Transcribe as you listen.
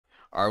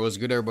All right, what's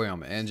good, everybody?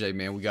 I'm NJ,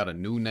 man. We got a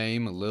new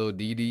name, a Lil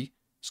DD.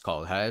 It's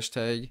called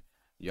Hashtag.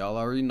 Y'all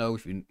already know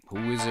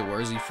who is it,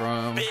 where's he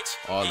from,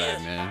 all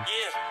that, man.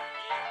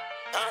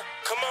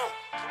 Come on,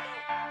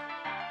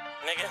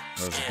 nigga.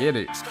 Let's get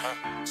it.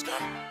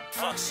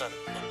 Fuck son.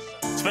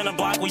 Spin a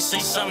block, we see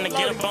something to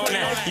get up on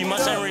that. You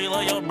mustn't really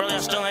love your brother, I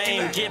still ain't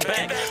even get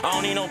back. I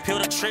don't need no pill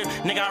to trip,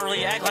 nigga, I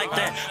really act like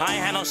that. I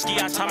ain't had no ski,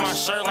 I tie my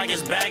shirt like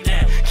it's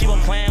Baghdad. Keep on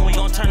playing, we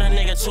gon' turn a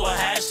nigga to a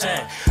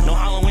hashtag. No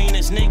Halloween,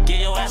 this nigga, get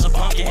your ass a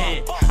pumpkin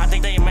head. I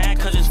think they mad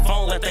cause his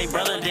phone let they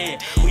brother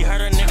dead. We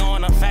heard a nigga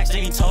on the facts,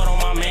 then he told on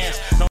my mans.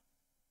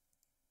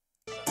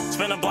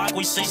 Spin a block,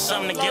 we see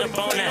something to get up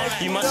on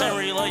that. You mustn't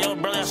really love your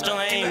brother, I still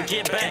ain't even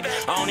get back.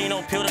 I don't need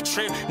no pill to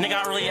trip, nigga,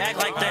 I really act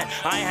like that.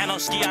 I ain't had no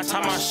ski, I tie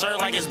my shirt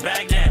like it's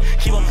Baghdad.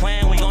 Keep on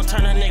playing, we gon'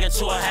 turn a nigga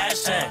to a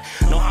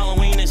hashtag. No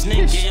Halloween, this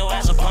nigga, get your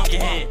ass a pumpkin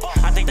head.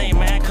 I think they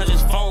mad cause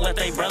his phone let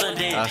they brother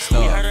dead.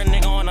 We heard a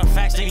nigga on the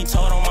facts, then he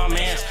told on my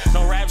mans.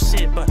 No rap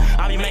shit, but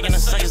I be making the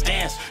suckers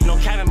dance. No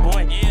cabin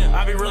boy,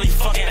 I be really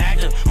fucking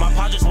active. My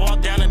pa just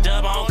walked down the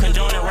dub, I don't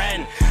condone it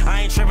ratting.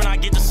 I ain't tripping, I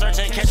get to search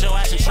and catch your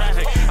ass in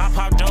traffic. I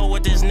pop dough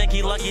with this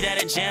Nicky, lucky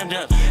that it jammed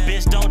up.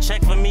 Bitch, don't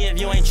check for me if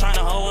you ain't trying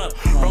to hold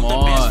up. Broke the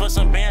bitch for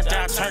some bands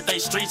that I turned they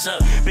streets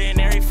up. Been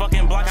every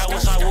fucking block, I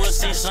wish I would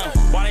see some.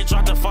 Why they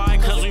dropped the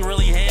fight? Cause we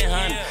really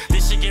headhunting.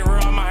 This shit get real,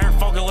 I'm out here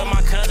fucking with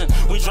my cousin.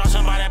 We dropped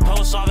somebody that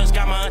post office,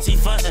 got my auntie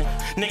fussing.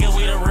 Nigga,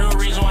 we the real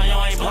reason why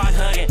y'all ain't block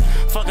hugging.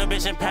 Fuck a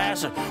bitch and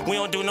pass her. We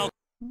don't do no.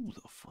 Who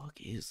the fuck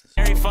is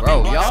this?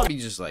 Bro, y'all be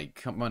just like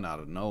coming out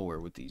of nowhere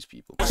with these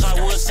people.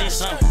 I would see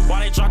something.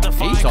 Why they dropped the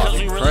fight? Cause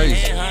we really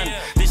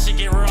headhunting. This shit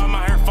get real, I'm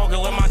out here fucking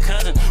with my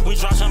cousin. We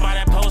dropped somebody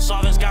that post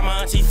office, got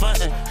my auntie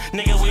fussing.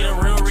 Nigga, we the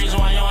real reason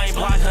why y'all ain't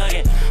block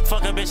hugging.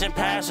 Fuck a bitch and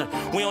pass her.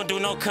 We don't do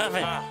no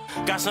cuffing.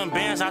 Got some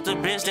bands out the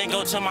bitch, then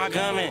go to my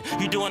gunman.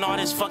 You doing all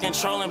this fucking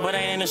trolling, but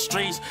ain't in the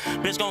streets.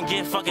 Bitch gon'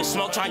 get fucking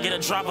smoked, trying to get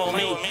a drop on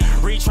me.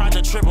 Tried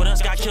to trip with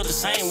us, got killed the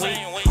same week.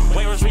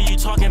 Wait, what's you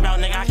talking about,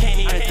 nigga? I can't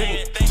even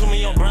think. Too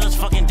many your brothers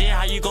fucking dead,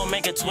 how you gon'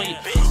 make a tweet?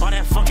 All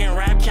that fucking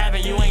rap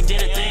capping, you ain't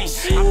did a thing.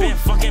 I been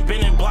fucking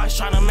bending blocks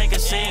trying to make a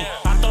scene.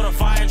 I throw the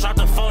fire, drop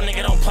the phone,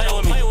 nigga, don't play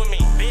with me.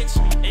 Bitch,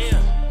 yeah.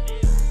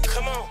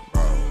 Come on.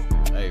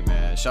 Bro, hey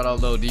man, shout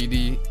out Lil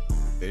DD.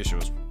 This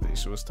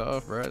shit was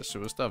tough, bro. This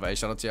shit was tough. Hey,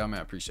 shout out to y'all, man.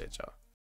 I appreciate y'all.